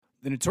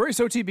The Notorious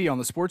OTB on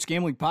the Sports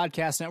Gambling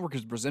Podcast Network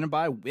is presented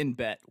by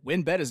WynnBET.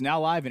 WynnBET is now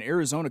live in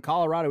Arizona,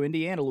 Colorado,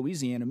 Indiana,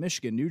 Louisiana,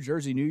 Michigan, New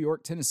Jersey, New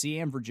York, Tennessee,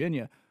 and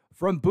Virginia.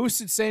 From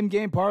boosted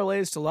same-game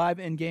parlays to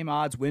live in-game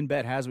odds,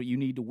 WynnBET has what you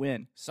need to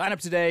win. Sign up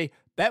today,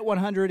 bet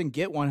 100 and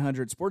get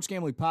 100.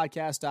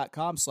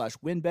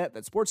 SportsGamblingPodcast.com/WynnBET.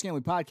 That's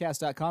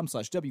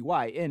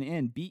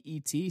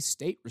SportsGamblingPodcast.com/WYNNBET.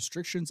 State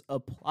restrictions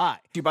apply.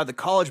 By the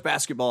College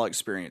Basketball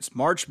Experience.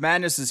 March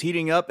Madness is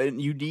heating up, and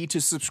you need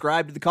to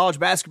subscribe to the College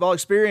Basketball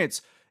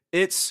Experience.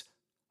 It's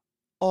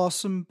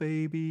awesome,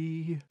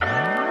 baby.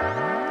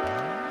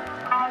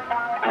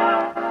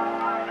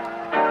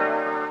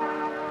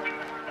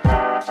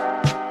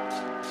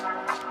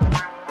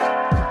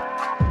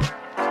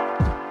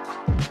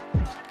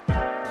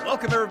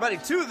 Welcome, everybody,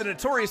 to the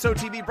Notorious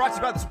OTB, brought to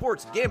you by the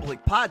Sports Gambling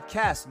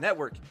Podcast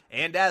Network.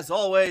 And as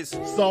always,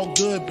 it's all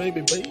good,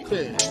 baby.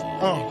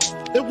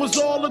 It was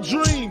all a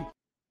dream.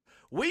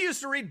 We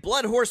used to read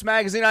Blood Horse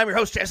Magazine. I'm your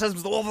host, Chase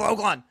Sessoms, the Wolf of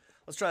Oaklawn.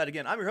 Let's try that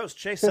again. I'm your host,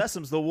 Chase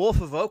Sessoms, the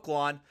Wolf of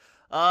Oaklawn.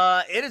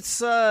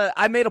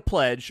 I made a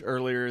pledge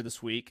earlier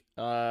this week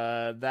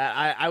that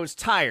I was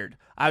tired.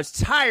 I was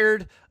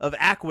tired of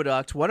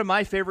Aqueduct, one of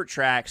my favorite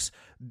tracks,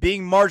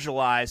 being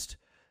marginalized,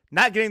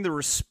 not getting the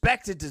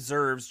respect it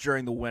deserves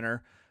during the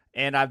winter,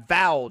 and I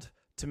vowed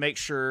to make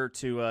sure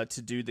to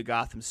do the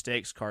Gotham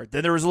Stakes card.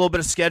 Then there was a little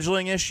bit of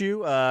scheduling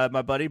issue.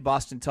 My buddy,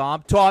 Boston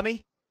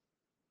Tommy,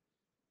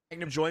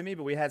 to join me,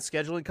 but we had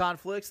scheduling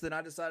conflicts. Then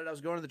I decided I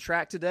was going to the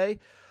track today.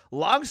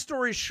 Long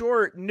story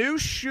short, new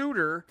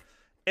shooter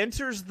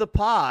enters the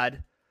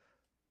pod.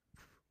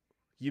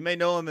 You may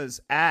know him as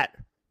at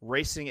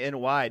Racing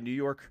NY, New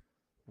York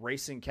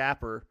Racing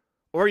Capper,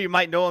 or you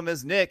might know him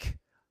as Nick.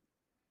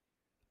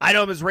 I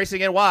know him as Racing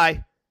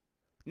NY.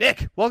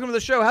 Nick, welcome to the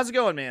show. How's it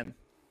going, man?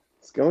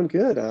 It's going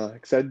good.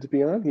 Excited to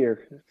be on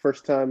here.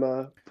 First time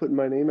putting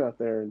my name out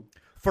there. And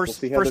first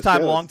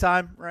time, long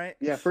time, right?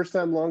 Yeah, first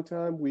time, long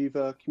time. We've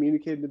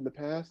communicated in the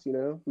past. You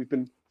know, we've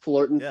been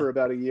flirting for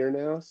about a year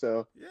now.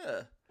 So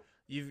yeah,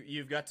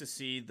 you've got to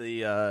see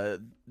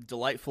the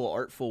delightful,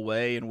 artful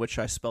way in which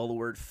I spell the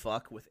word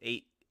 "fuck" with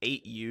eight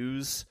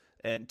U's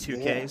and two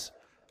K's.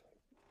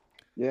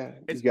 Yeah,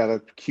 you got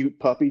a cute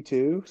puppy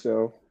too.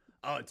 So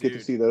get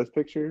to see those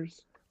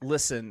pictures.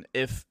 Listen,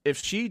 if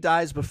she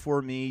dies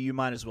before me, you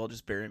might as well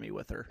just bury me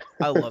with her.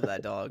 I love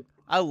that dog.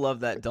 I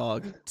love that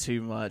dog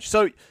too much.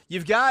 So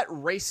you've got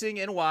Racing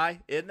NY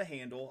in the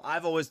handle.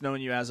 I've always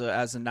known you as a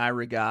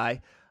Naira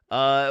guy.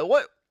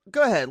 What?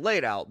 Go ahead, lay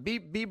it out. Be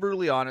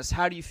brutally honest.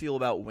 How do you feel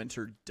about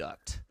Winter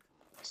Duct?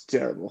 It's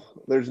terrible.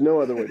 There's no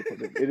other way to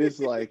put it. It is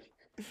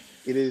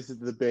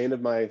the bane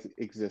of my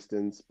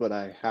existence, but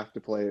I have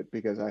to play it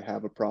because I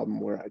have a problem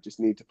where I just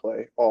need to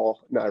play all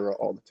Naira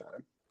all the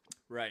time.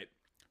 Right.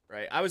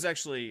 I was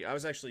actually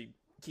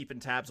keeping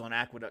tabs on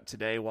Aqueduct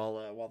today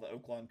while the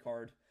Oaklawn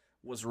card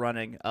was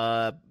running.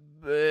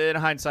 In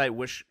hindsight,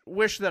 wish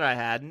that I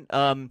hadn't.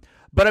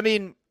 But I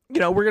mean, you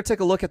know, we're gonna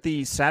take a look at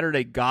the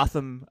Saturday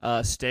Gotham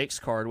Stakes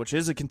card, which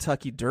is a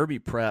Kentucky Derby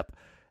prep,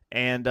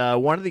 and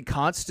one of the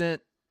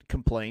constant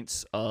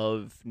complaints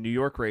of New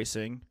York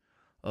racing,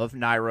 of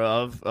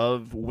Naira,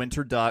 of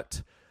Winter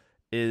Duct,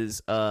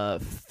 is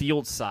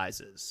field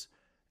sizes,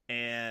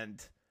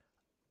 and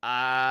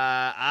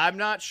I'm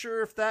not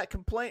sure if that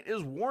complaint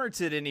is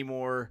warranted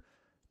anymore,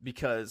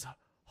 because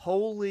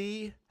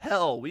holy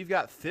hell, we've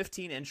got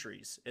 15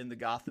 entries in the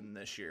Gotham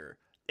this year.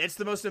 It's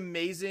the most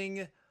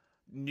amazing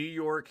New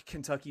York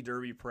Kentucky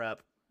Derby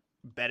prep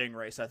betting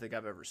race I think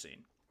I've ever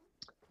seen.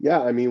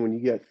 Yeah, I mean, when you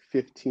get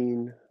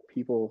 15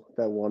 people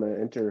that want to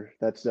enter,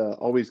 that's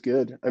always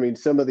good. I mean,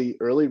 some of the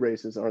early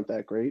races aren't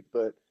that great,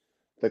 but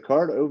the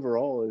card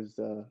overall is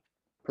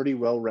pretty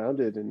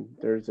well-rounded, and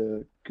there's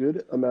a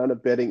good amount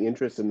of betting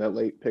interest in that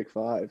late pick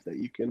 5 that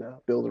you can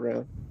build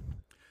around.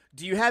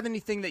 Do you have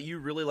anything that you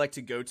really like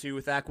to go to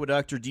with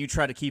Aqueduct, or do you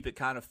try to keep it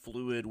kind of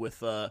fluid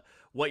with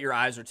what your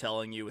eyes are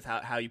telling you with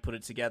how you put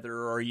it together,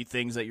 or are you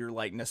things that you're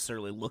like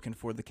necessarily looking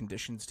for the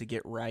conditions to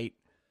get right?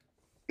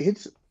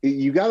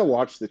 You got to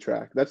watch the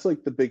track. That's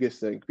like the biggest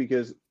thing,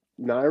 because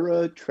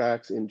Naira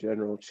tracks in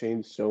general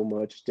change so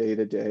much day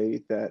to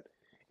day that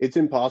it's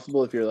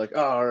impossible if you're like,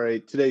 oh, all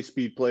right, today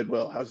speed played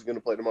well. How's it going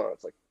to play tomorrow?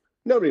 It's like,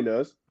 nobody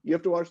knows. You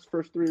have to watch the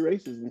first 3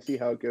 races and see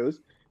how it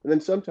goes. And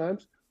then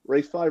sometimes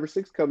race 5 or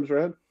 6 comes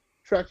around,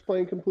 track's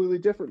playing completely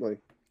differently.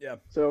 Yeah.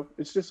 So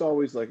it's just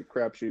always like a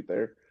crapshoot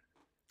there.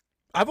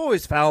 I've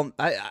always found,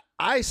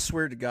 I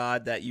swear to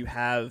God that you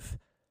have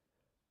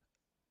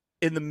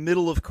in the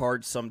middle of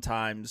cards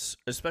sometimes,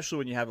 especially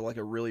when you have like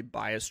a really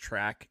biased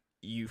track,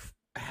 you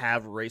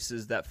have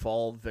races that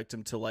fall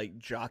victim to like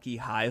jockey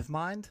hive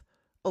mind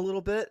a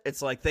little bit.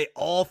 It's like they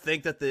all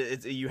think that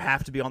you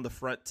have to be on the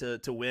front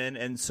to win,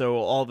 and so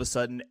all of a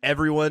sudden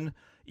everyone,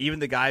 even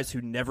the guys who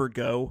never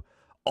go,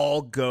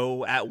 all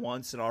go at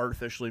once and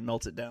artificially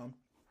melt it down.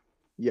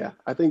 Yeah,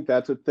 I think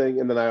that's a thing.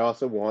 And then I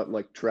also want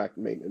like track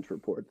maintenance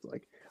reports.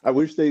 Like I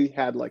wish they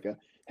had like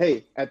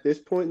hey, at this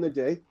point in the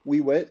day, we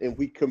went and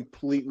we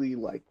completely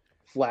like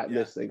flattened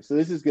this thing. So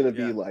this is going to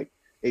be like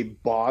a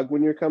bog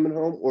when you're coming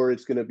home, or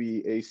it's going to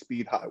be a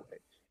speed highway.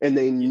 and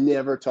they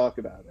never talk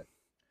about it.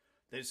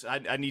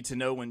 I need to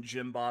know when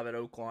Jim Bob at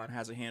Oaklawn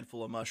has a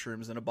handful of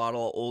mushrooms and a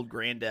bottle of Old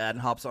Granddad and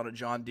hops on a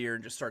John Deere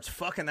and just starts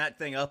fucking that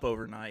thing up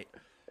overnight.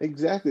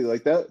 Exactly,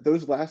 like that.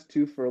 Those last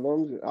 2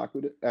 furlongs at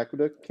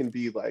Aqueduct can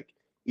be like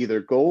either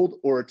gold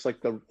or it's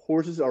like the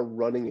horses are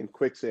running in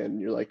quicksand.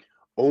 And you're like,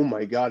 oh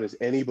my god, is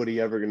anybody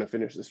ever going to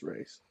finish this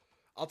race?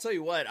 I'll tell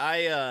you what,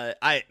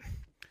 I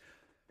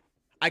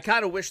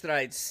kind of wish that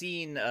I had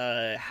seen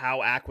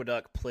how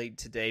Aqueduct played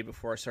today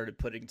before I started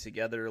putting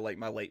together like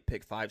my late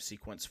pick 5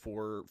 sequence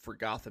for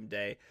Gotham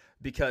Day,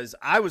 because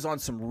I was on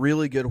some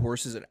really good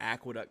horses at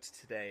Aqueduct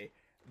today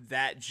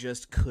that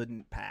just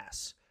couldn't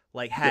pass.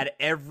 Like had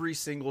every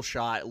single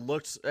shot.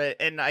 Looked,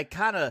 and I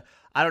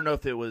don't know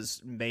if it was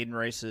maiden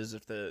races,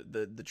 if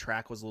the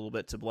track was a little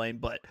bit to blame,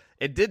 but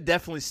it did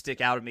definitely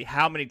stick out at me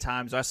how many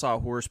times I saw a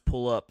horse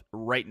pull up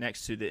right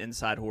next to the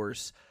inside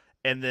horse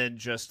and then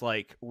just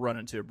like run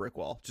into a brick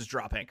wall, just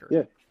drop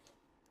anchor.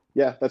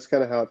 Yeah, that's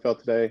kind of how it felt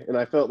today. And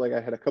I felt like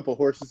I had a couple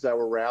horses that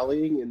were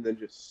rallying and then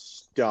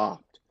just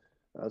stopped.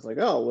 I was like,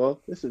 oh,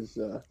 well, this is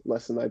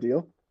less than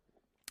ideal.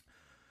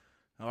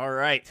 All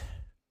right.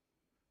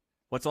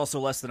 What's also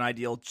less than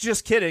ideal?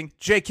 Just kidding.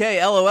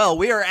 JK, LOL.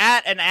 We are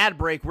at an ad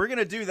break. We're going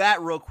to do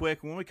that real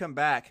quick. When we come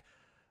back,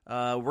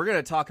 we're going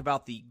to talk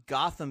about the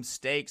Gotham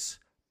Stakes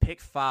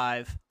Pick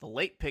 5, the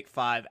late Pick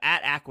 5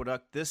 at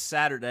Aqueduct this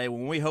Saturday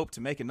when we hope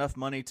to make enough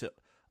money to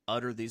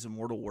utter these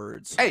immortal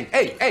words.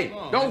 Hey,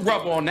 don't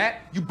rub on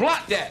that. You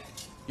block that.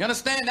 You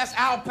understand? That's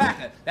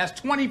alpaca. That's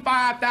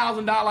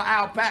 $25,000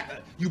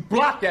 alpaca. You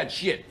block that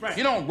shit. Right.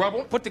 You don't rub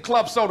on. Put the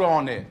club soda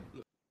on there.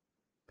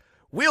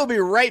 We'll be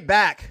right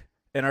back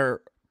in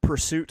our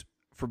pursuit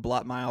for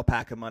Blot My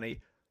Alpaca money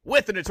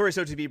with the Notorious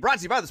OTB, brought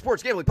to you by the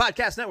Sports Gambling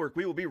Podcast Network.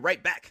 We will be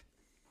right back.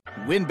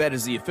 WynnBET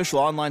is the official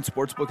online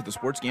sportsbook of the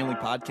Sports Gambling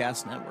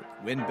Podcast Network.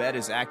 WynnBET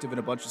is active in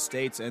a bunch of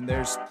states, and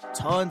there's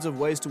tons of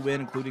ways to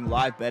win, including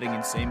live betting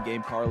and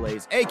same-game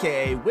parlays,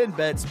 a.k.a.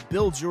 WynnBET's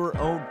Build Your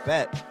Own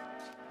Bet.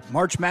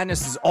 March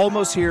Madness is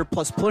almost here,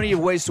 plus plenty of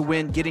ways to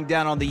win, getting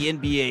down on the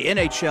NBA,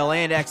 NHL,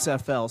 and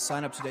XFL.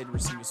 Sign up today to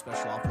receive a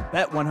special offer.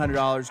 Bet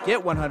 $100, get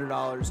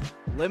 $100,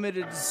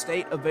 limited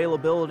state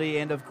availability,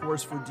 and of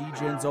course for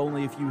DGens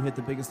only, if you hit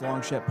the biggest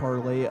long shot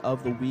parlay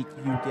of the week,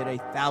 you get a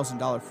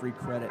 $1,000 free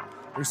credit.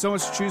 There's so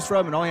much to choose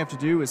from, and all you have to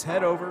do is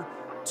head over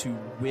to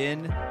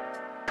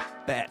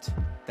WynnBET.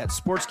 That's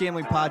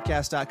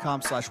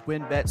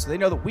sportsgamblingpodcast.com/WynnBET, so they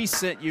know that we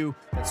sent you.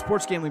 That's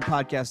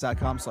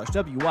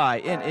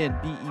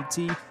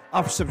sportsgamblingpodcast.com/WYNNBET.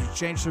 Offer subject to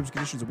change, terms and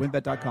conditions at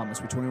WynnBET.com.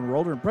 Must be 21 or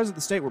older and present in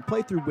the state where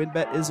playthrough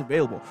WynnBET is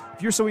available.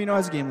 If you're someone you know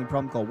has a gambling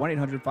problem, call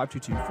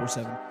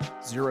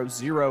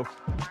 1-800-522-4700.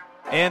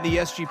 And the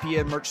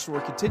SGPN merch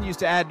store continues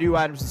to add new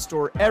items to the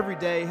store every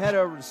day. Head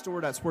over to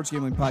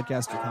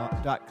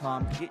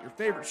store.sportsgamblingpodcast.com to get your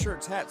favorite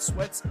shirts, hats,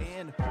 sweats,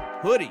 and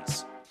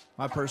hoodies.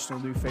 My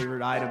personal new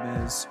favorite item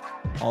is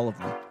all of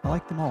them. I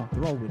like them all.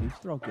 They're all witty.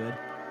 They're all good.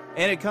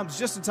 And it comes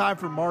just in time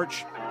for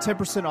March.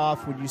 10%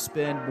 off when you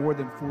spend more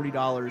than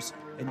 $40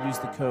 and use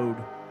the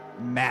code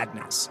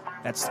MADNESS.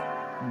 That's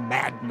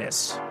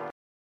MADNESS.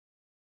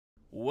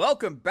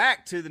 Welcome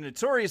back to the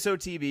Notorious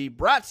OTB,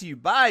 brought to you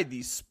by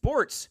the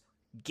Sports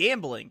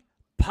Gambling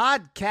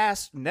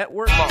Podcast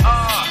Network.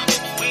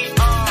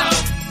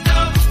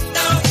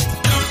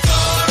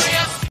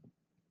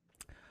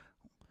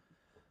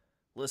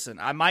 Listen,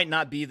 I might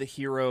not be the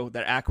hero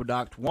that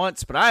Aqueduct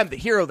wants, but I am the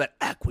hero that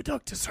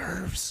Aqueduct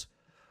deserves.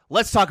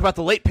 Let's talk about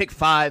the late pick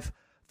 5,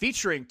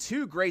 featuring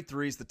 2 grade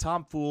 3s, the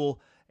Tom Fool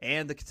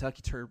and the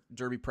Kentucky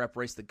Derby prep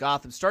race. The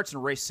Gotham starts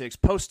in race 6,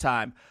 post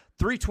time,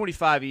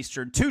 3:25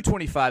 Eastern,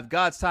 2:25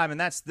 God's time, and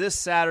that's this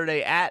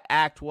Saturday at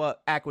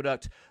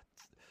Aqueduct,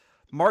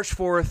 March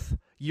 4th,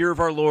 year of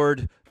our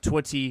Lord,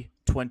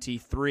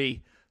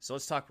 2023. So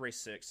let's talk race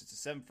 6. It's a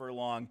 7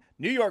 furlong,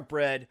 New York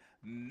bred,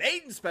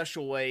 maiden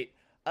special weight.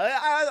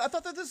 I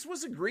thought that this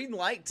was a green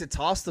light to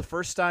toss the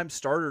first-time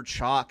starter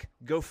chalk,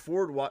 go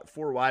four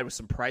wide with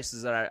some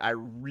prices that I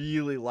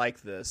really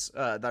like this,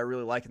 that I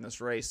really like in this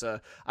race. I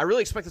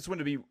really expect this one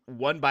to be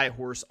won by a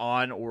horse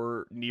on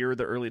or near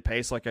the early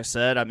pace, like I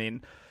said. I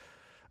mean,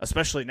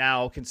 especially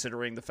now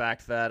considering the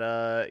fact that,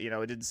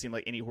 it didn't seem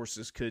like any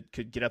horses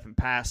could get up and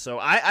pass. So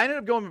I ended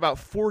up going about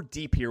 4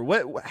 deep here.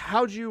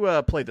 How'd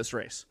you play this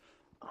race?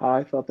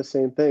 I thought the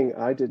same thing.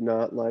 I did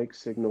not like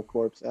Signal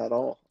Corps at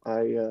all.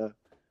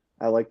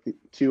 I like the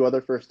 2 other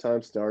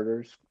first-time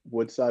starters,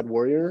 Woodside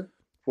Warrior,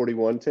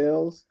 41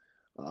 Tails.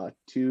 I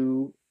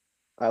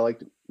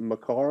liked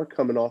Makar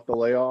coming off the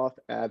layoff,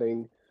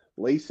 adding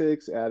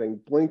Lasix, adding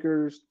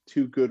blinkers,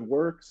 2 good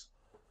works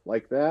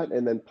like that.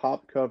 And then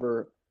Pop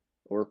Cover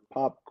or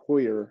Pop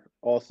Queer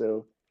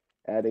also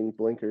adding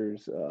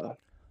blinkers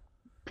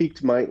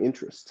piqued my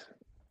interest.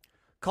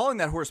 Calling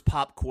that horse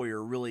Pop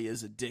Queer really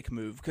is a dick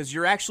move because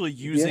you're actually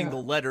using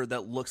the letter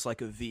that looks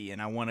like a V,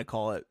 and I want to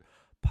call it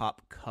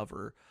Pop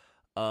Cover.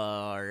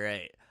 All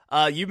right.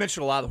 You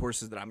mentioned a lot of the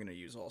horses that I'm going to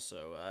use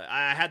also.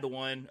 I had the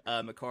one,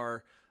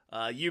 Makar.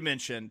 You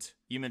mentioned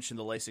the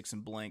Lasix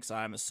and blinks.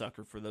 I'm a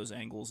sucker for those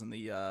angles in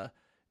the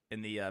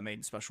in the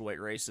maiden special weight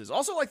races.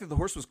 Also like that the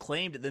horse was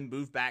claimed and then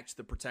moved back to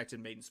the protected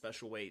maiden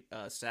special weight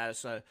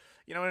status. And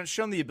it's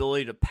shown the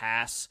ability to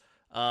pass,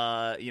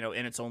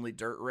 in its only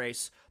dirt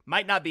race.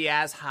 Might not be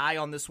as high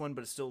on this one,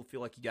 but I still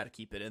feel like you got to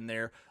keep it in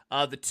there.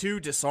 The 2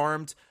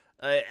 Disarmed,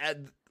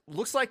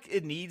 looks like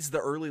it needs the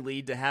early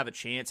lead to have a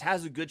chance.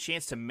 Has a good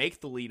chance to make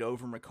the lead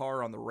over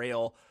Makar on the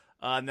rail.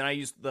 And then I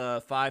used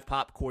the 5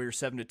 Pop Coyer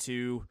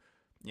 7-2.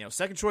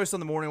 Second choice on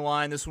the morning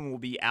line. This one will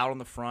be out on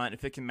the front.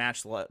 If it can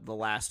match the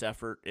last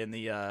effort in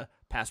the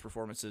past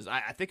performances,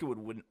 I think it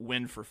would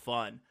win for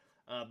fun.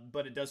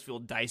 But it does feel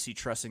dicey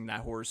trusting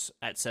that horse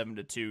at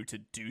 7-2 to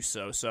do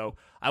so. So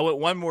I went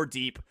one more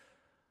deep.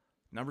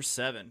 Number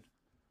 7,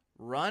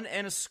 Run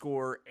and a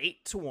Score,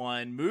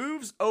 8-1,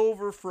 moves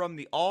over from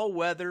the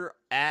all-weather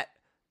at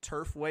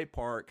Turfway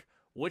Park,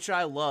 which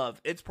I love.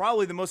 It's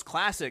probably the most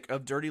classic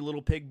of Dirty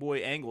Little Pig Boy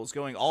angles,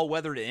 going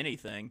all-weather to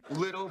anything.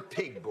 Little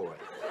Pig Boy.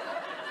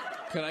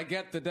 Can I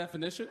get the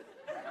definition?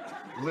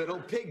 Little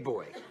Pig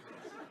Boy.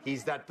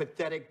 He's that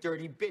pathetic,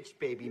 dirty bitch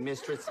baby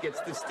mistress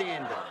gets to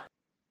stand on.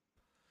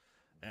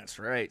 That's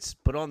right.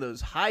 Put on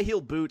those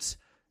high-heeled boots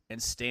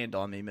and stand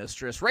on me,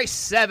 mistress. Race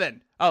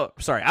 7. Oh,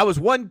 sorry. I was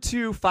 1,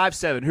 2, 5,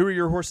 7. Who are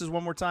your horses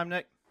one more time,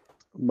 Nick?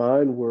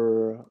 Mine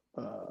were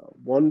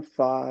 1,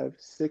 5,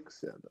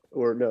 6, 7.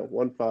 Or no,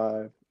 1,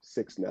 5,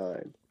 6,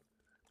 9.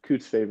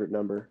 Coot's favorite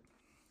number.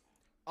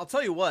 I'll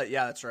tell you what.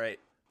 Yeah, that's right.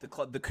 The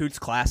Coots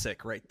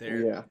Classic right there.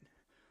 Yeah.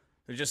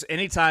 There's just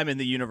any time in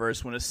the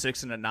universe when a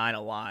 6 and a 9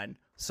 align,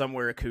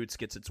 somewhere a Coots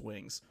gets its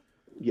wings.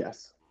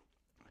 Yes.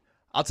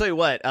 I'll tell you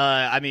what.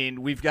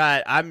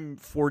 I'm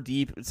 4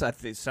 deep. It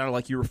sounded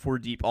like you were 4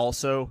 deep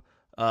also,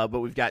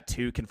 but we've got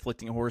 2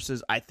 conflicting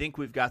horses. I think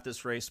we've got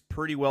this race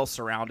pretty well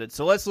surrounded.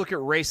 So let's look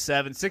at race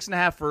 7.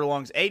 6.5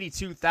 furlongs,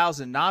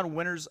 82,000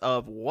 non-winners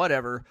of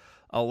whatever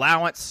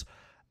allowance,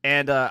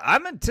 and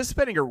I'm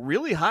anticipating a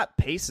really hot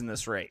pace in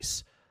this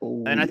race.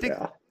 Ooh, and I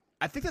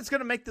think that's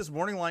going to make this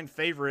morning line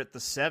favorite, the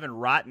 7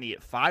 Rotney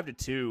at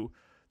 5-2.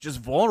 Just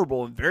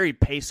vulnerable and very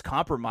pace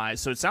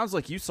compromised. So it sounds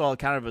like you saw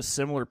kind of a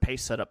similar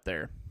pace setup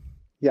there.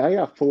 Yeah, I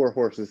got 4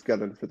 horses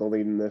gunning for the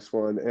lead in this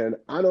one, and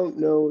I don't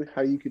know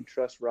how you can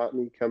trust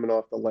Rotney coming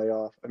off the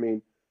layoff. I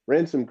mean,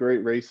 ran some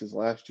great races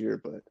last year,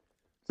 but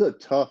it's a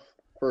tough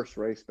first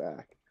race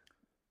back.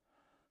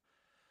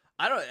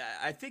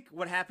 I think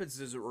what happens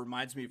is it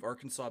reminds me of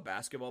Arkansas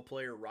basketball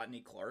player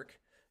Rodney Clark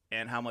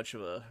and how much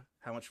of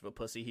a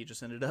pussy he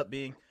just ended up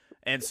being.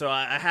 And so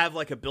I have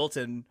like a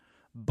built-in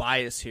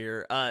bias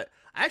here. I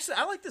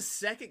like the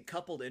second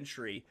coupled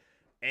entry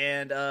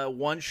and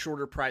 1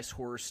 shorter price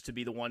horse to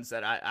be the ones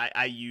that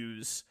I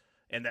use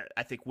and that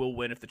I think will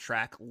win if the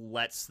track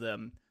lets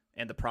them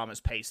and the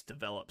promised pace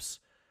develops.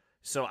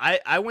 So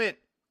I went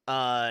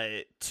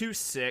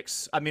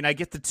 2-6. I mean, I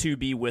get the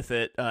 2B with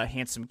it,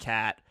 Handsome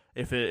Cat,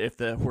 if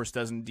the horse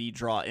does indeed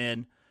draw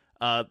in.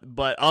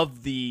 But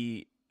of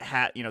the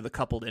the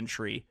coupled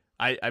entry,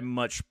 I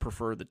much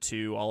prefer the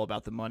 2, All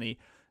About the Money.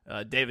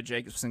 David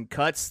Jacobson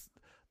cuts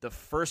the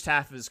first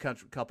half of his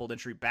coupled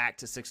entry back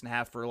to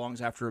 6.5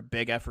 furlongs after a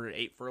big effort at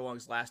 8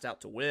 furlongs last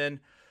out to win.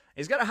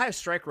 He's got a high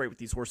strike rate with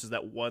these horses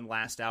that won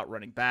last out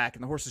running back,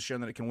 and the horse has shown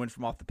that it can win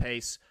from off the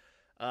pace.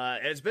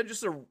 And it's been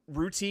just a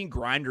routine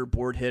grinder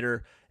board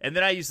hitter. And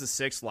then I use the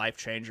 6 Life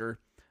Changer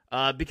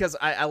because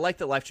I like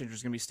that Life Changer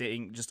is going to be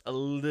staying just a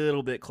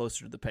little bit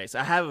closer to the pace.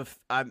 I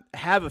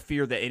have a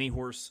fear that any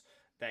horse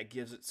that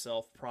gives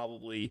itself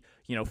probably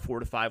 4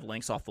 to 5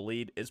 lengths off the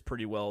lead is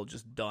pretty well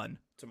just done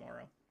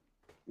tomorrow.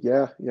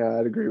 Yeah,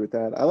 I'd agree with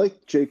that. I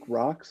like Jake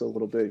Rocks a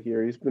little bit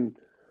here. He's been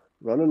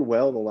running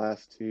well the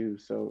last 2,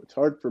 so it's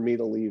hard for me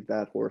to leave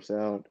that horse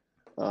out.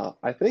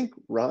 I think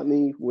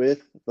Rotney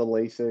with the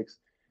Lasix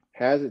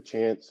has a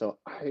chance, so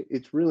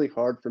it's really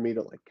hard for me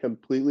to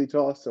completely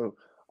toss, so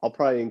I'll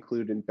probably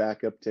include in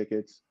backup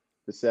tickets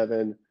the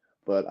 7,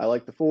 but I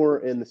like the 4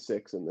 and the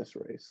 6 in this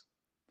race.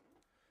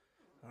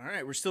 All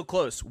right, we're still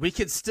close. We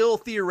could still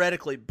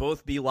theoretically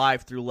both be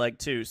live through leg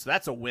 2, so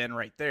that's a win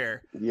right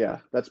there. Yeah,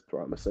 that's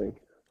promising.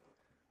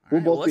 All We'll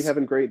right, both be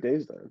having great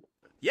days then.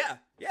 Yeah,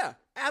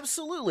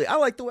 absolutely. I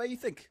like the way you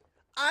think.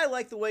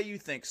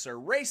 Sir.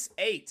 Race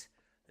 8.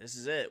 This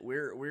is it.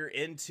 We're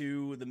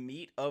into the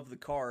meat of the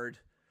card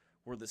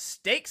where the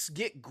stakes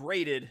get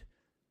graded,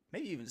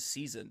 maybe even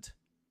seasoned.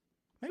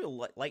 Maybe a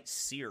light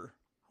sear.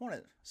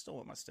 Still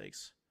want my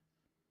steaks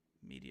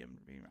medium.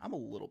 I'm a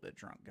little bit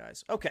drunk,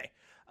 guys. Okay.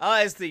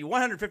 It's the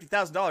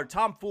 $150,000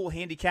 Tom Fool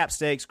Handicap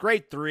Stakes,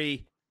 grade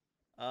 3.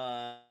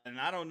 And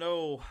I don't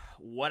know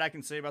what I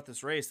can say about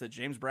this race that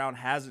James Brown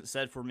hasn't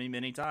said for me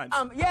many times.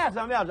 Yes,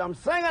 I'm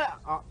saying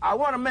I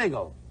want to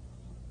mingle.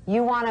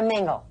 You want to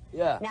mingle?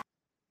 Yeah. Now,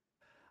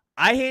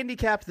 I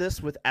handicapped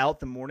this without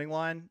the morning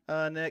line,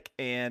 Nick,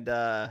 and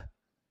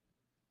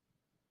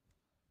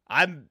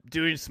I'm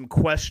doing some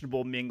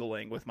questionable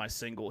mingling with my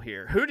single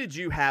here. Who did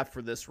you have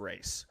for this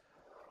race?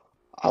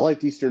 I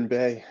liked Eastern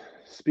Bay.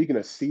 Speaking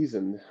of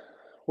seasoned,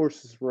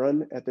 horses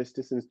run at this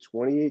distance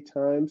 28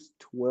 times,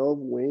 12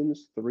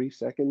 wins, 3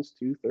 seconds,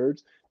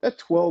 2/3. That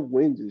 12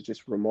 wins is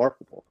just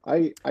remarkable.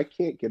 I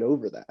can't get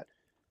over that.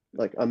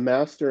 like a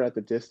master at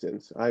the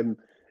distance. I'm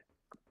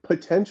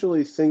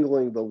potentially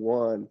singling the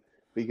 1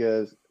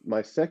 because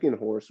my second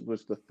horse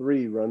was the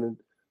 3 running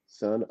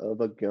Son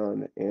of a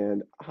Gun.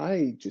 And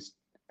I just,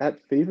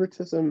 at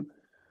favoritism,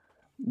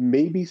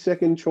 maybe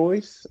second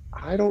choice.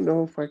 I don't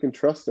know if I can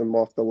trust him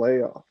off the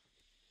layoff.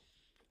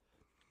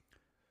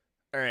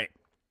 All right.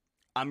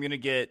 I'm going to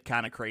get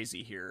kind of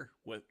crazy here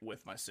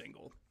with my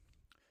single.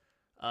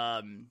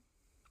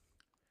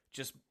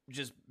 Just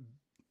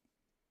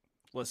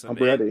listen. I'm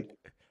ready.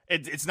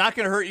 It's not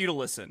going to hurt you to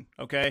listen,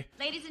 okay?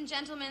 Ladies and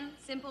gentlemen,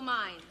 Simple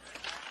Minds.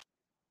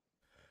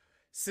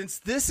 Since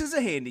this is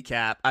a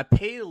handicap, I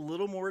paid a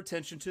little more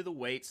attention to the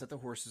weights that the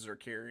horses are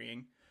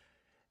carrying.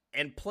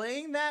 And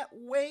playing that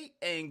weight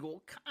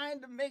angle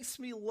kind of makes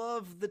me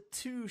love the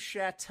 2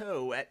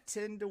 Chateau at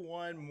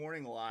 10-1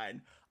 morning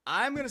line.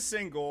 I'm going to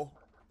single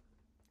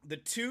the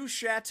 2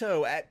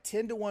 Chateau at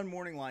 10-1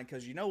 morning line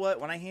because you know what?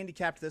 When I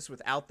handicapped this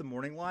without the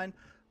morning line,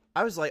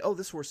 I was like, oh,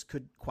 this horse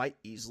could quite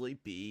easily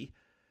be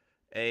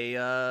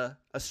a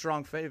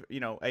strong favorite,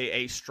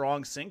 a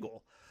strong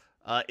single.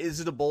 Is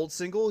it a bold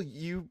single?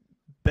 You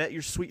bet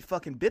your sweet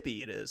fucking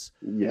bippy it is.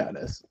 Yeah, it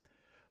is.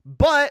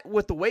 But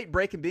with the weight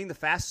break and being the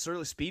fastest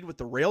early speed with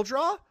the rail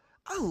draw,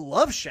 I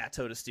love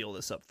Chateau to steal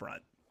this up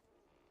front.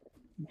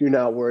 You're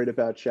not worried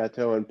about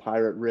Chateau and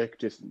Pirate Rick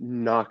just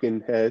knocking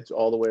heads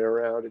all the way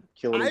around and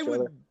killing each other? I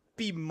would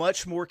be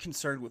much more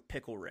concerned with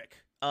Pickle Rick.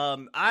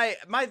 My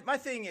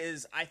thing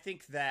is, I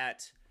think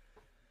that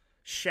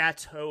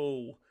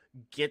Chateau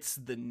gets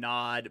the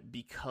nod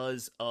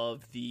because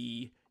of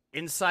the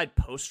inside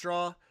post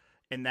draw,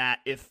 and that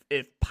if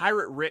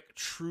Pirate Rick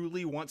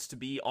truly wants to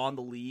be on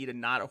the lead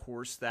and not a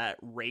horse that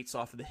rates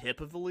off of the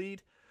hip of the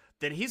lead,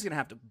 then he's going to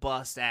have to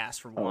bust ass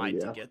from wide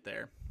to get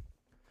there.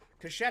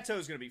 Because Chateau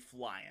is going to be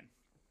flying.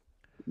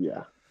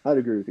 Yeah, I'd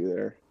agree with you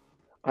there.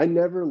 I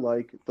never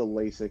like the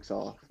Lasix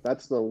off.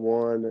 That's the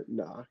one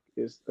knock,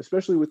 is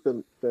especially with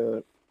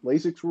the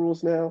Lasix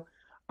rules now.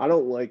 I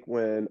don't like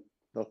when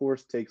the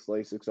horse takes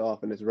Lasix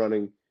off and is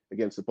running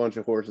against a bunch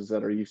of horses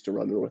that are used to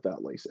running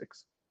without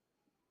Lasix.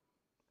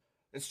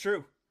 It's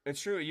true.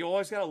 It's true. You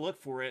always got to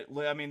look for it.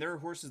 I mean, there are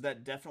horses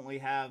that definitely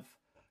have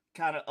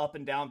kind of up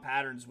and down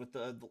patterns with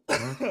the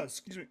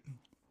excuse me.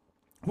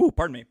 Ooh,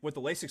 pardon me. With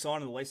the Lasix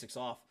on and the Lasix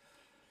off.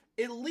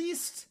 At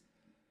least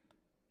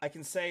I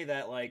can say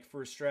that, like,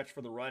 for a stretch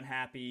for the Run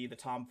Happy, the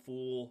Tom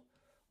Fool,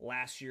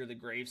 last year the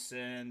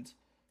Gravesend,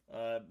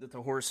 that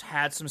the horse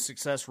had some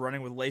success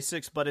running with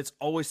Lasix, but it's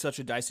always such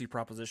a dicey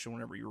proposition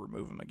whenever you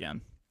remove him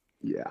again.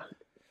 Yeah.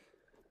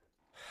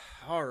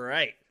 All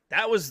right.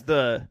 That was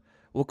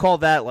we'll call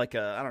that like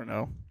I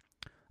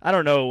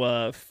don't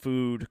know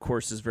food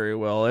courses very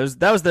well.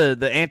 That was the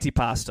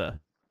antipasta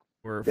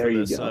for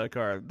this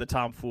car, the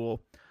Tom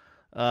Fool.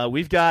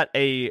 We've got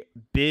a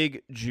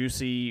big,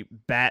 juicy,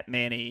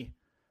 Batman-y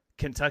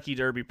Kentucky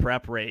Derby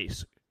prep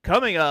race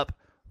coming up,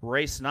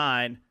 race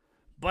 9,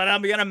 but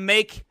I'm going to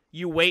make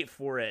you wait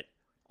for it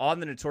on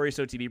the Notorious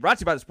OTB, brought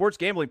to you by the Sports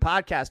Gambling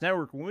Podcast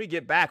Network. When we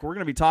get back, we're going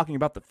to be talking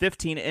about the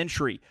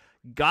 15-entry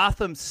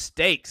Gotham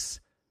Stakes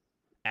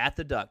at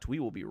the Duct. We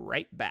will be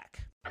right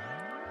back.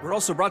 We're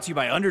also brought to you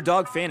by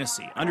Underdog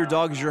Fantasy.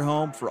 Underdog is your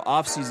home for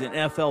off-season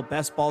NFL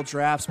best ball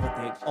drafts, but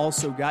they've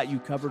also got you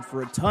covered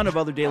for a ton of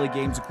other daily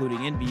games, including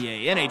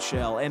NBA,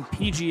 NHL, and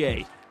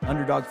PGA.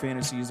 Underdog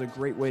Fantasy is a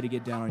great way to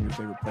get down on your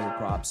favorite player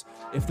props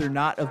if they're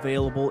not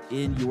available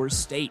in your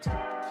state.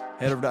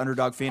 Head over to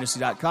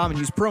UnderdogFantasy.com and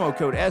use promo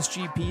code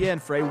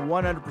SGPN for a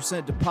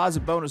 100%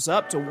 deposit bonus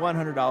up to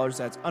 $100.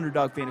 That's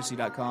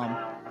UnderdogFantasy.com,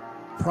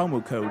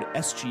 promo code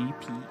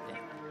SGPN.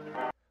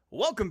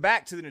 Welcome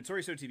back to the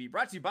Notorious OTB,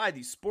 brought to you by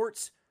the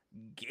Sports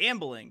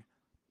Gambling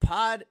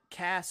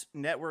Podcast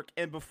Network.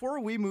 And before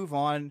we move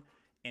on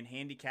and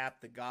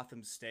handicap the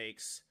Gotham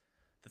Stakes,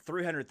 the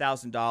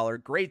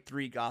 $300,000 Grade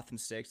 3 Gotham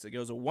Stakes that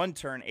goes a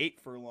one-turn, 8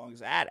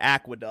 furlongs at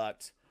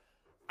Aqueduct,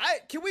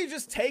 can we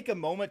just take a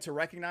moment to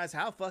recognize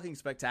how fucking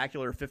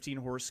spectacular a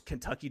 15-horse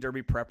Kentucky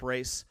Derby prep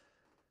race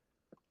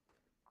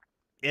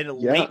in a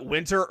late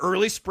winter,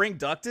 early spring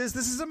duct is?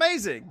 This is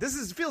amazing.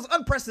 Feels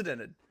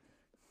unprecedented.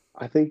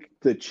 I think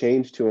the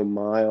change to a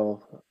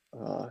mile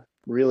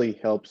really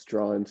helps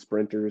draw in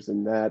sprinters,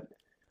 and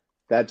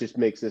that just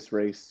makes this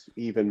race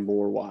even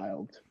more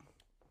wild.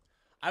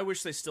 I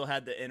wish they still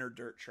had the inner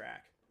dirt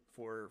track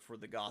for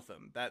the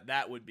Gotham.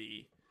 That would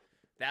be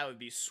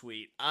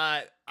sweet.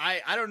 I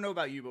don't know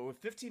about you, but with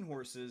 15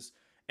 horses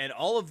and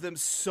all of them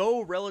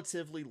so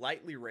relatively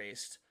lightly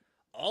raced,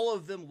 all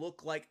of them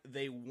look like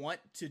they want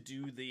to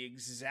do the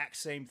exact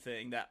same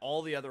thing that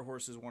all the other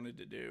horses wanted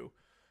to do.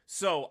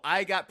 So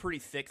I got pretty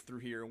thick through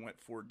here and went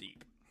 4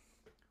 deep.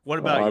 What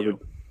about you?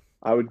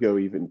 I would go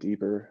even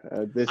deeper.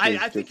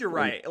 I think you're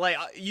right. Like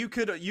you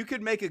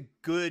could make a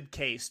good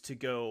case to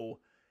go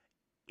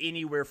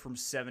anywhere from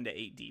 7 to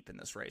 8 deep in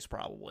this race,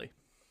 probably.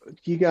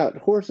 You got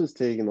horses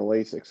taking the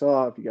Lasix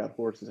off. You got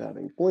horses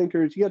having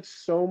blinkers. You got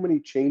so many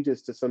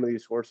changes to some of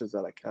these horses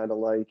that I kind of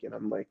like, and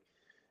I'm like,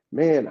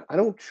 man, I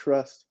don't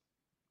trust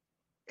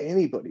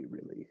anybody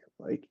really.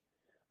 Like,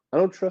 I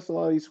don't trust a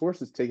lot of these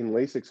horses taking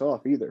Lasix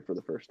off either for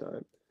the first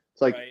time.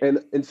 It's like,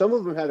 Right. and some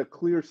of them had a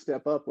clear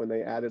step up when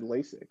they added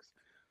Lasix.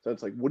 So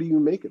it's like, what do you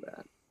make of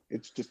that?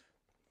 It's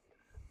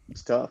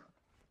tough.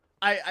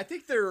 I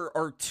think there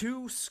are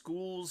two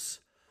schools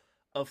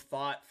of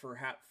thought for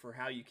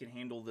how you can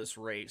handle this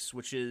race,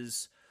 which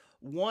is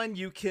one,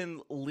 you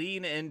can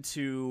lean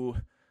into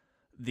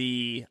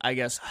the, I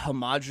guess,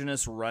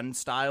 homogenous run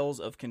styles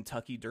of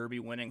Kentucky Derby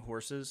winning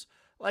horses,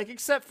 like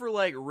except for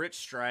like Rich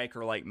Strike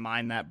or like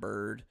Mind That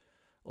Bird.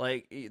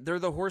 Like they're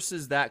the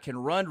horses that can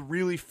run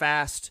really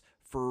fast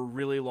for a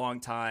really long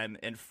time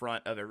in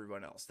front of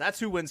everyone else. That's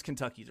who wins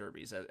Kentucky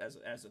Derbies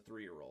as a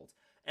 3-year-old.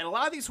 And a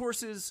lot of these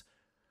horses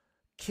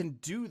can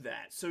do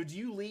that. So do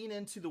you lean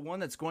into the one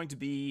that's going to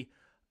be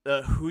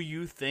who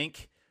you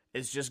think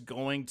is just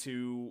going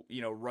to,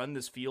 run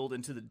this field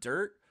into the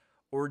dirt?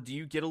 Or do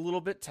you get a little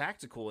bit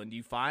tactical and do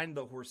you find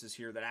the horses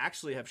here that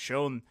actually have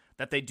shown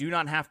that they do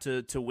not have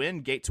to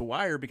win gate to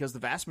wire because the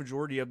vast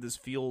majority of this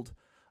field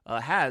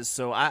has?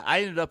 So I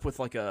ended up with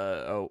like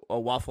a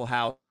Waffle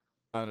House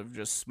kind of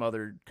just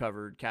smothered,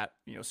 covered,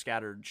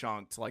 scattered,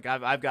 chunked. Like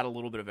I've got a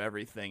little bit of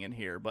everything in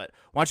here. But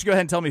why don't you go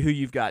ahead and tell me who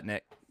you've got,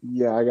 Nick?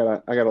 Yeah, I got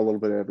a little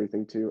bit of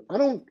everything too. I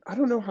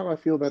don't know how I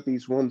feel about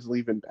these ones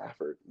leaving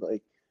Baffert.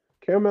 Like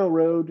Caramel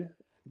Road.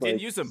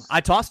 Didn't use them.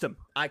 I tossed them.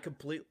 I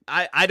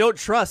don't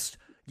trust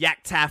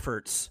Yak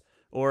Tafferts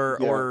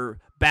or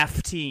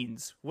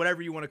Baftines,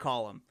 whatever you want to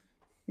call them.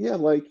 Yeah,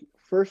 like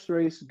first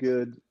race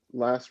good,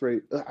 last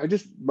race.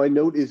 My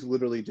note is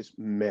literally just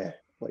meh.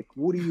 Like,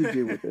 what do you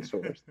do with this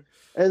horse?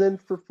 And then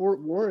for Fort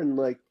Warren,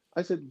 like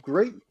I said,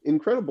 great,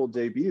 incredible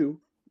debut.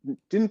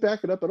 Didn't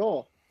back it up at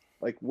all.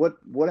 Like, what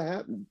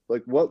happened?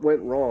 Like, what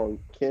went wrong?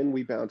 Can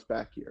we bounce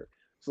back here?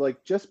 So,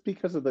 like, just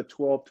because of the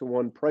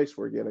 12-1 price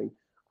we're getting,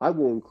 I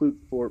will include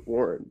Fort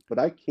Warren, but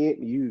I can't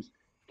use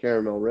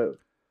Caramel Road.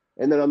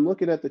 And then I'm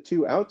looking at the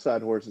two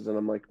outside horses, and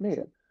I'm like,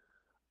 man,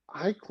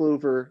 Iron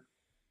Clover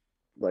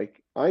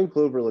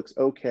looks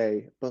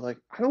okay, but like,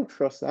 I don't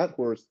trust that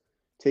horse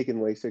taking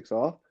Lasix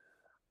off.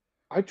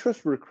 I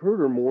trust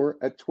Recruiter more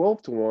at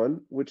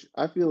 12-1, which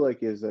I feel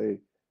like is a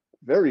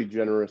very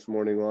generous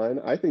morning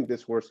line. I think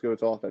this horse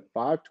goes off at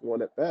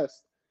 5-1 at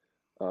best.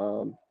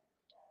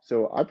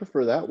 So I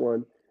prefer that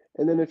one.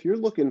 And then if you're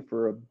looking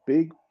for a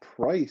big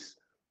price,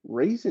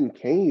 Raisin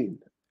Cane.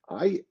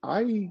 I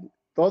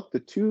thought the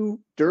two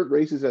dirt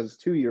races as a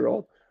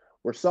 2-year-old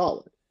were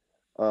solid.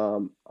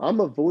 I'm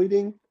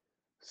avoiding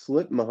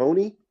Slip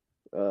Mahoney.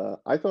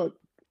 I thought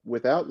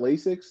without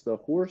Lasix, the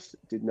horse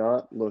did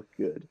not look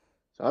good.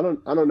 So I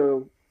don't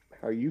know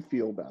how you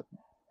feel about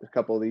a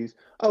couple of these.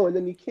 Oh, and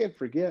then you can't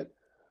forget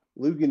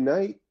Lugan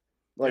Knight.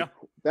 Like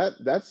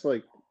that's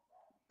like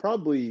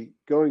probably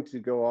going to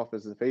go off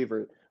as a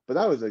favorite, but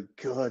that was a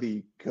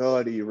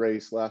gutty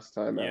race last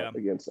time out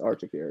against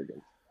Arctic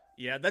Arrogance.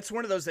 Yeah, that's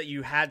one of those that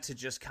you had to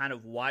just kind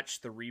of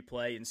watch the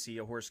replay and see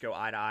a horse go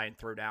eye to eye and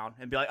throw down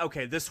and be like,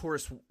 okay, this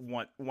horse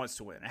wants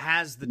to win. It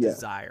has the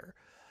desire.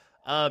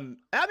 So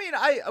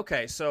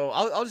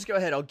I'll just go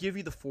ahead. I'll give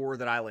you the 4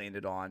 that I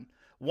landed on.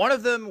 One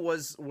of them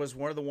was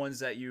one of the ones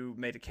that you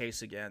made a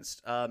case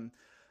against.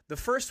 The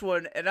first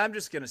one, and I'm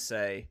just going to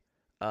say,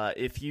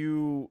 if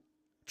you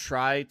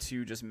try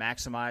to just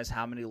maximize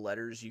how many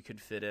letters you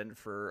could fit in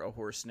for a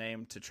horse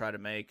name to try to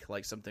make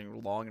like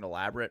something long and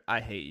elaborate, I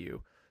hate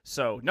you.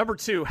 So number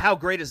 2, how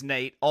great is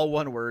Nate? All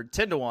one word,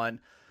 10-1.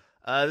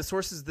 This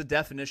horse is the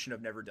definition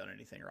of never done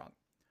anything wrong.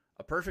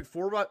 A perfect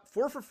 4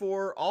 for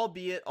 4,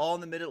 albeit all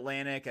in the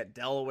Mid-Atlantic at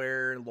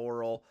Delaware and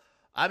Laurel.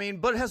 I mean,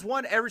 but has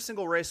won every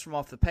single race from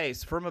off the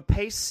pace. From a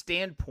pace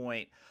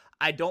standpoint,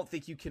 I don't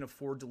think you can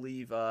afford to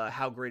leave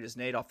how great is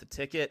Nate off the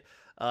ticket.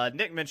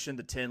 Nick mentioned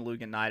the 10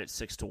 Lugan Knight at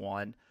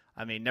 6-1.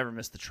 I mean, never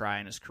missed the try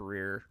in his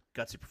career.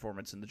 Gutsy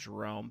performance in the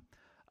Jerome.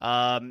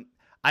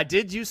 I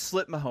did use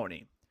Slip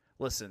Mahoney.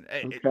 Listen,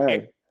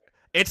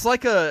 it's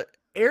like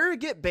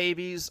arrogant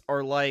babies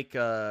are like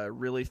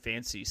really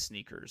fancy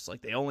sneakers.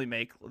 Like they only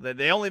made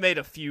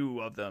a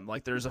few of them.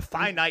 Like there's a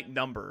finite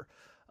number.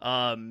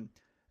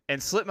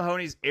 And Slip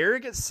Mahoney's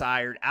arrogant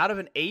sired out of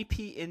an AP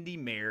Indy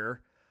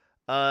mare.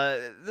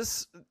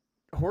 This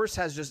horse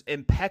has just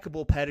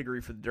impeccable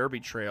pedigree for the Derby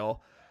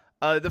Trail.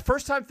 The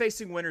first time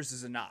facing winners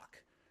is a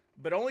knock,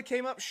 but only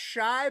came up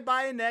shy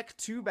by a neck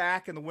 2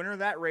 back, and the winner of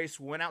that race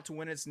went out to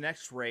win its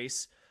next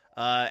race,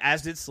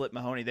 as did Slip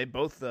Mahoney. They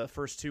both, the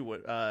first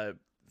 2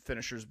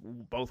 finishers,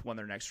 both won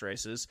their next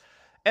races.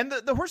 And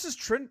the horse is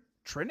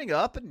trending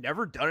up and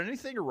never done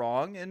anything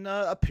wrong, and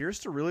appears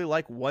to really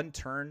like one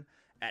turn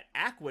at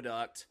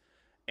Aqueduct.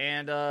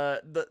 And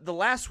the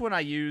last one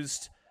I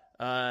used,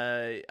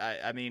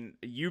 I mean,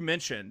 you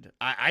mentioned,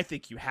 I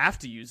think you have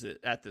to use it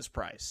at this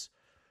price.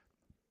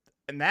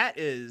 And that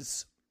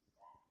is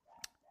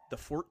the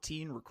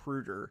 14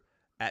 Recruiter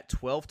at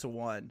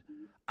 12-1.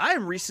 I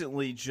am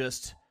recently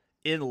just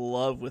in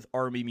love with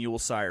Army Mule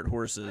sired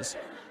horses.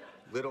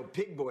 Little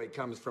Pig Boy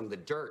comes from the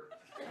dirt.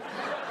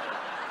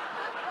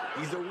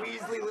 He's a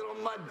Weasley little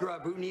mud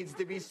grub who needs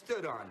to be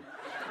stood on.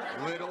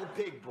 Little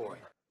Pig Boy.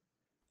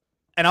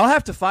 And I'll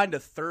have to find a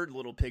third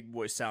Little Pig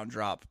Boy sound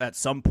drop at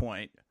some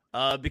point,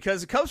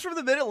 because it comes from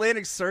the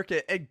Mid-Atlantic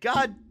circuit, and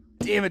God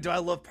damn it, do I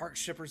love park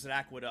shippers at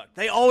Aqueduct.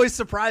 They always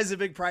surprise at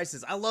big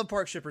prices. I love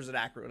park shippers at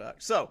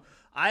Aqueduct. So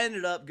I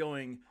ended up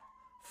going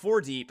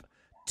 4 deep,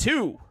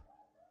 2,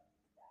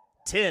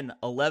 10,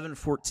 11,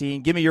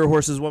 14. Give me your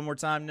horses one more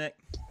time, Nick.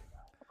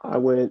 I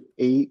went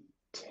 8,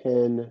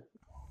 10,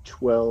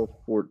 12,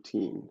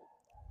 14.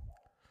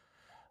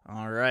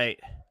 All right.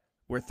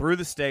 We're through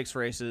the stakes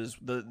races.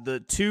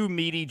 The 2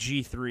 meaty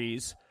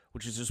G3s,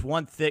 which is just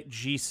one thick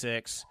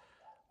G6.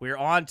 We're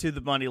on to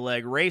the money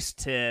leg. Race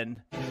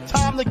 10.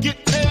 Time to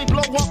get paid, blow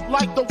up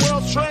like the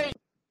world's trade.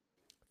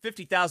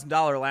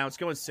 $50,000 allowance,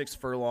 going 6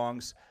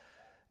 furlongs.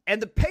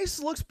 And the pace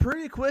looks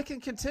pretty quick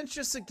and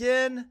contentious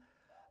again.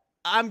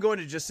 I'm going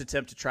to just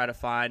attempt to try to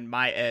find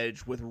my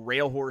edge with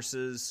rail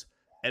horses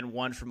and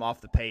one from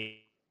off the pace.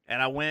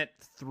 And I went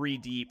 3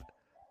 deep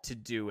to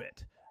do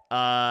it.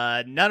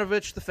 None of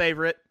which the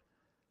favorite.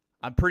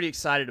 I'm pretty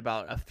excited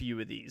about a few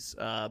of these.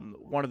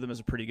 One of them is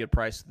a pretty good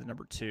price, the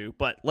number 2.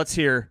 But let's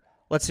hear.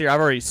 I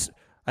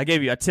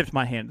tipped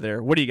my hand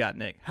there. What do you got,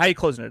 Nick? How are you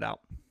closing it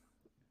out?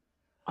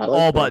 I like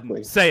all broccoli.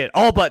 button. Say it.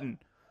 All button.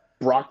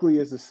 Broccoli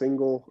as a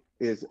single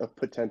is a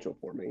potential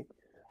for me.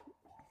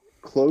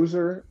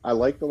 Closer, I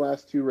like the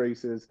last 2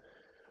 races.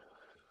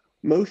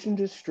 Motion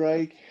to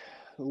Strike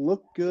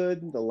looked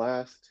good the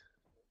last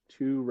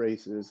 2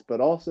 races,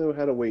 but also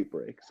had a weight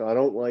break. So I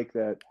don't like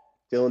that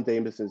Dylan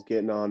Davis is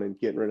getting on and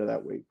getting rid of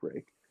that weight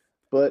break.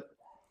 But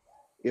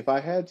if I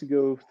had to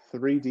go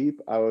 3 deep,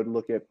 I would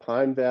look at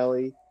Pine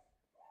Valley,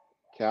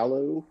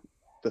 Callow,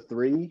 the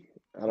 3.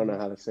 I don't know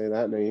how to say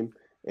that name.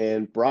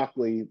 And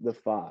Broccoli, the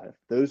 5.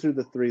 Those are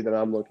the 3 that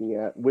I'm looking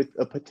at with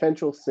a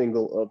potential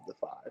single of the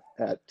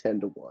 5 at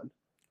 10-1.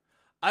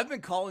 I've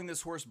been calling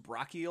this horse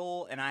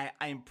Brachial, and I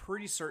am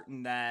pretty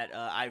certain that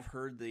I've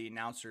heard the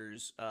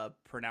announcers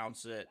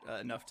pronounce it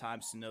enough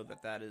times to know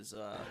that is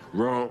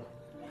Wrong.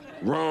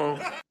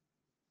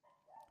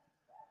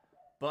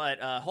 But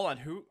hold on,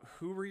 who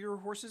were your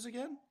horses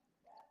again?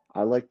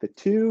 I like the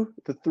 2,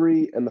 the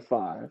 3, and the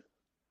 5.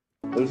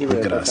 Those are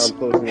Look at us.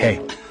 Hey,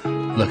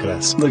 look at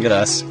us. Look at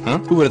us. Huh?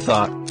 Who would have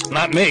thought?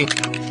 Not me.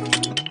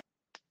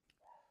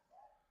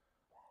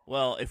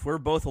 Well, if we're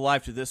both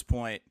alive to this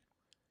point,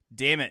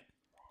 damn it.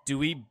 Do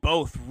we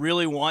both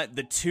really want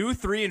the 2,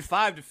 3, and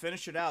 5 to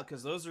finish it out?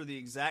 Because those are the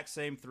exact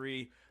same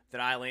 3 that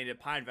I landed at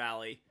Pine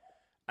Valley.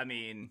 I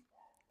mean,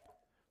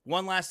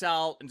 one last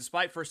out, and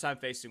despite first-time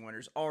facing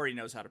winners, already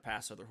knows how to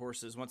pass other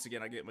horses. Once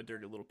again, I get my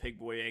dirty little pig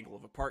boy angle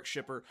of a park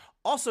shipper.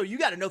 Also, you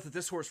got to note that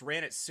this horse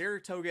ran at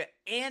Saratoga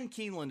and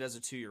Keeneland as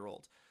a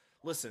 2-year-old.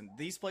 Listen,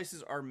 these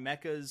places are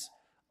meccas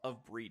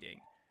of breeding,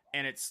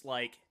 and it's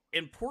like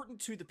important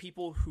to the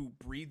people who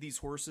breed these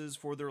horses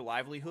for their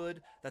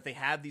livelihood that they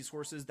have these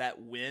horses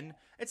that win.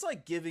 It's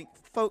like giving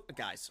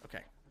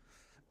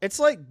it's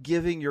like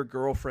giving your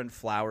girlfriend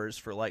flowers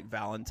for like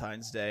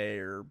Valentine's Day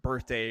or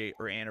birthday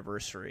or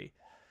anniversary.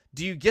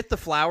 Do you get the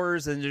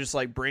flowers and just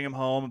like bring them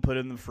home and put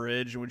them in the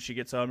fridge, and when she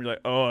gets home you're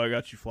like, oh, I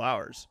got you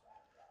flowers?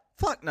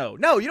 Fuck no.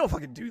 You don't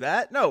fucking do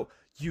that. No,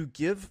 you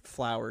give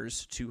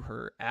flowers to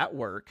her at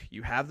work,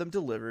 you have them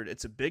delivered.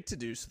 It's a big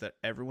to-do so that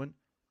everyone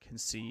can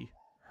see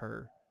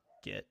her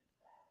get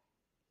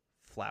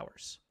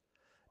flowers.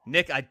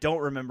 Nick, I don't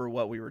remember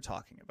what we were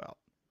talking about.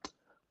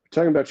 We're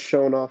talking about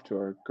showing off to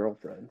our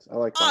girlfriends. I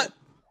like that.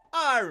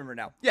 I remember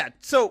now. Yeah,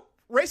 so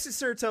racing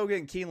Saratoga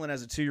and Keeneland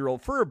as a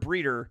 2-year-old for a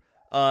breeder,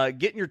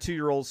 getting your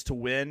 2-year-olds to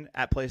win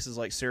at places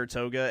like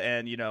Saratoga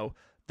and, you know,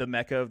 the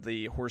mecca of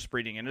the horse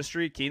breeding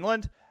industry,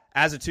 Keeneland,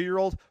 as a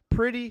 2-year-old,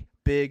 pretty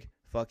big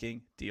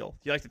fucking deal.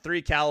 You like the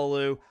 3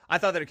 Callaloo. I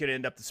thought that it could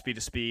end up the speed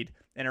of speed.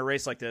 In a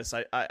race like this,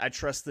 I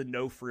trust the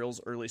no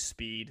frills early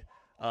speed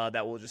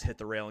that will just hit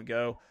the rail and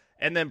go.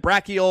 And then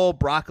Brachial,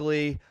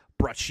 Broccoli,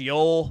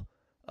 Brachiol,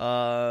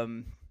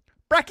 Brachioli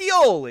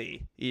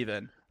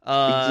even.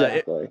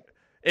 Exactly.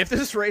 If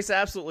this race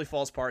absolutely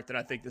falls apart, then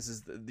I think this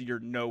is your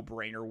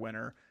no-brainer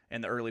winner,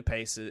 and the early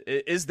pace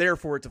is there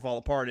for it to fall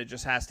apart. It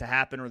just has to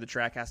happen, or the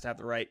track has to have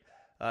the right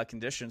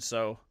conditions.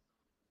 So,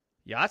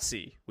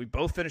 Yahtzee, we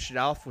both finished it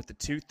off with the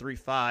 2, 3,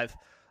 5.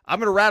 I'm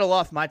going to rattle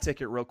off my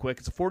ticket real quick.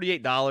 It's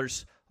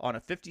 $48 on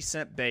a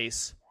 50-cent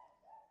base.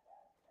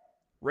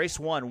 Race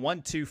 1,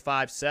 1, 2,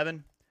 5,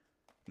 7.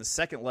 The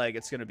second leg,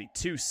 it's going to be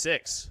 2,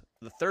 6.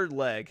 The third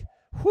leg,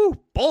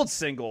 bold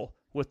single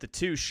with the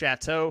 2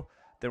 Chateau.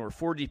 Then we're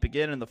 4 deep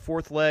again in the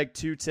fourth leg,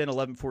 2, 10,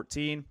 11,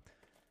 14.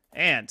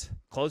 And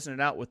closing it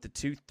out with the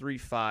 2, 3,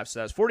 5. So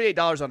that's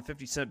 $48 on a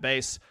 50-cent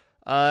base.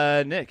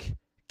 Nick,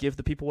 give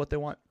the people what they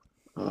want.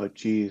 Oh,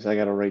 geez. I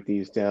got to write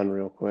these down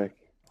real quick.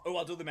 Oh,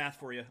 I'll do the math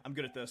for you. I'm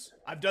good at this.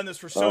 I've done this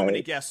for so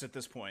many guests at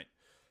this point.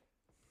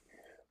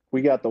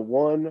 We got the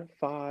 1,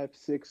 5,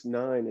 6,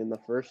 9 in the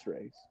first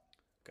race.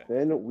 Okay.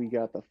 Then we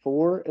got the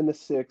 4 and the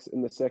 6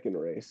 in the second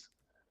race.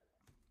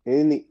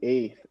 In the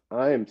 8th,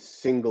 I am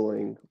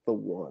singling the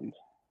 1.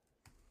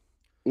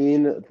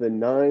 In the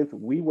 9th,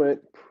 we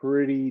went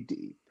pretty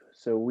deep.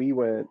 So we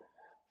went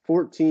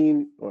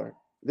 14, or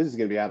this is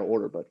going to be out of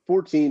order, but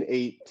 14,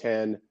 8,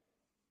 10,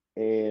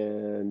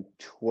 and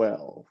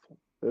 12.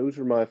 Those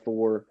are my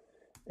 4.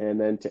 And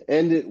then to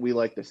end it, we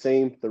like the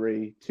same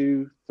 3,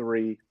 2,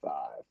 3, 5.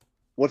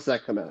 What's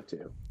that come out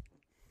to?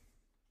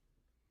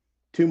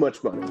 Too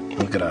much money.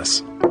 Look at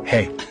us.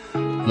 Hey,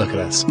 look at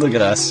us. Look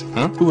at us.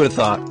 Huh? Who would have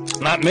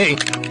thought? Not me.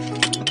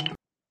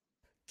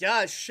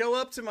 Guys, show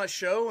up to my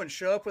show and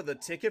show up with a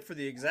ticket for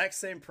the exact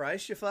same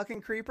price, you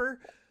fucking creeper.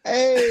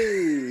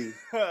 Hey!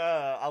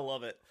 I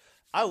love it.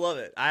 I love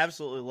it. I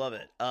absolutely love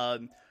it.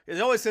 It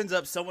always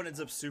someone ends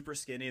up super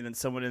skinny and then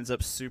someone ends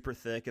up super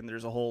thick, and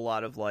there's a whole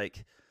lot of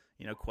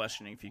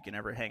questioning if you can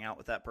ever hang out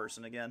with that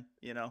person again,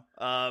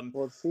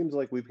 Well, it seems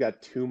like we've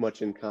got too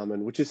much in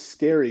common, which is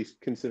scary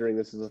considering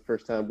this is the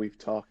first time we've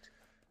talked.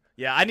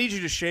 Yeah, I need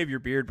you to shave your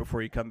beard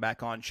before you come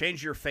back on.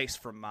 Change your face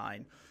from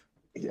mine.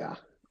 Yeah.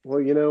 Well,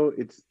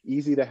 it's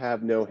easy to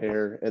have no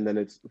hair, and then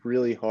it's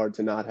really hard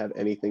to not have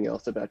anything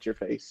else about your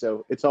face.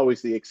 So it's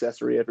always the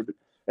accessory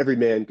every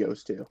man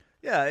goes to.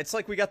 Yeah, it's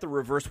like we got the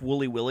reverse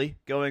Wooly Willy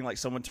going, like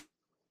someone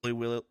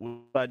Willy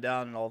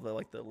down and all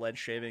the lead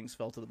shavings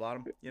fell to the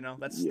bottom.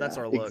 That's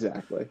our look.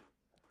 Exactly.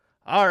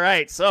 All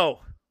right, so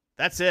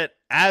that's it.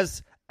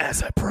 As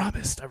I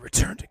promised, I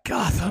returned to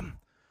Gotham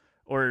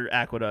or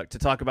Aqueduct to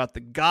talk about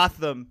the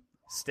Gotham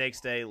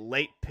Stakes Day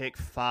late pick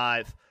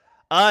 5.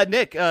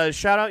 Nick,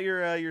 shout out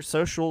your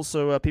socials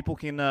so people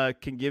can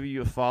give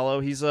you a follow.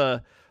 He's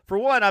for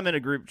one, I'm in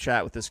a group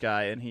chat with this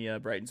guy and he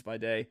brightens my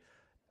day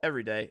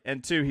every day,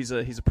 and two, he's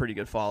a pretty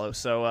good follow.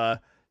 So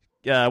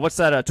what's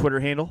that Twitter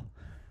handle?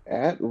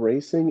 At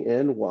Racing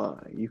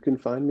NY. You can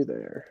find me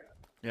there.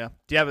 Yeah.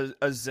 Do you have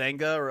a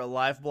Zanga or a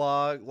live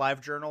blog,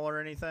 live journal, or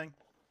anything?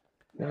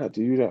 No,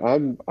 dude,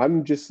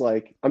 I'm just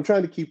I'm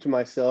trying to keep to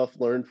myself,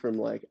 learn from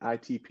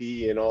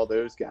ITP and all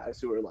those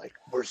guys who are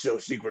we're so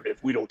secretive,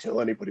 we don't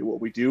tell anybody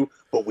what we do,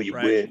 but we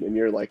win. And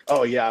you're like,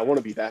 oh yeah, I want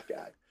to be that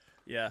guy.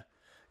 Yeah.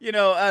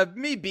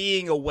 Me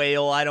being a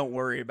whale, I don't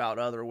worry about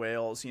other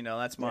whales.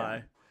 That's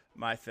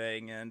my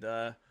thing. And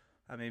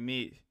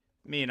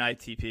me and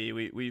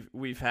ITP,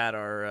 we've had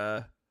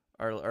our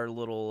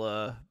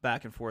little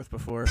back and forth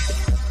before.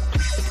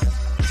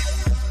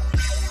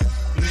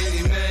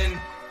 Many men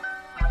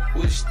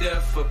wish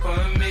death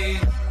upon me.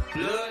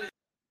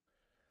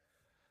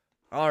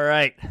 All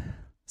right.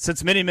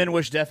 Since many men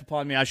wish death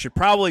upon me, I should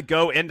probably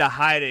go into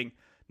hiding.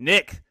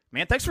 Nick,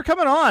 man, thanks for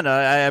coming on.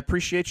 I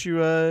appreciate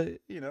you,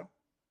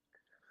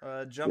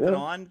 jumping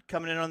on,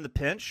 coming in on the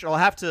pinch.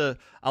 Next time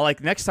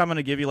I'm going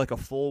to give you a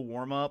full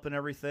warm up and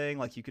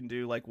everything. You can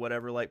do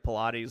whatever,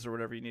 Pilates or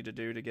whatever you need to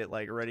do to get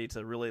ready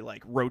to really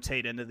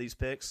rotate into these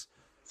picks.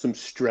 Some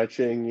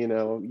stretching,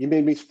 you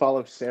made me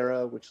follow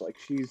Sarah, which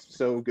she's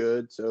so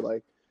good.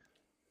 So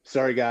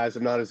sorry guys,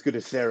 I'm not as good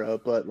as Sarah,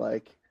 but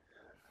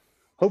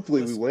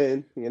hopefully we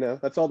win,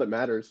 that's all that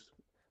matters.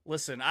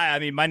 Listen, I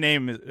mean, my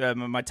name is,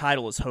 my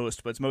title is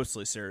host, but it's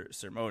mostly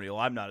ceremonial.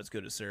 I'm not as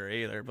good as Sarah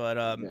either,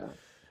 but,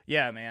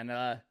 yeah,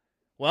 man.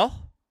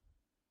 Well,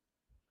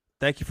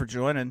 thank you for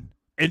joining.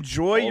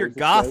 Enjoy your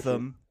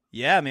Gotham.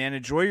 Yeah, man.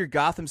 Enjoy your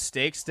Gotham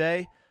Stakes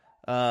Day.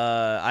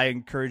 I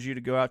encourage you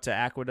to go out to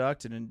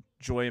Aqueduct and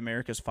enjoy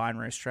America's fine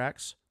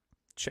racetracks.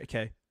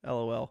 JK,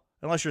 LOL.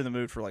 Unless you're in the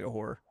mood for a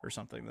horror or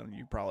something, then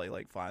you probably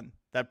find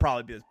that'd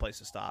probably be the place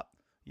to stop.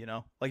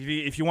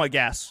 If you want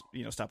gas,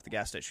 stop at the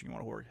gas station. You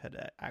want a horror, head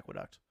to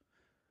Aqueduct.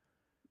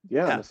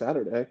 Yeah, on a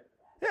Saturday.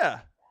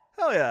 Yeah.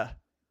 Hell yeah.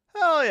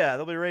 Hell yeah,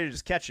 they'll be ready to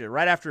just catch you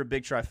right after a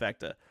big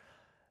trifecta.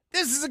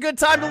 This is a good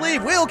time to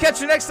leave. We'll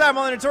catch you next time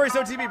on the Notorious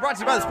OTB, brought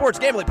to you by the Sports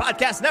Gambling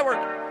Podcast Network.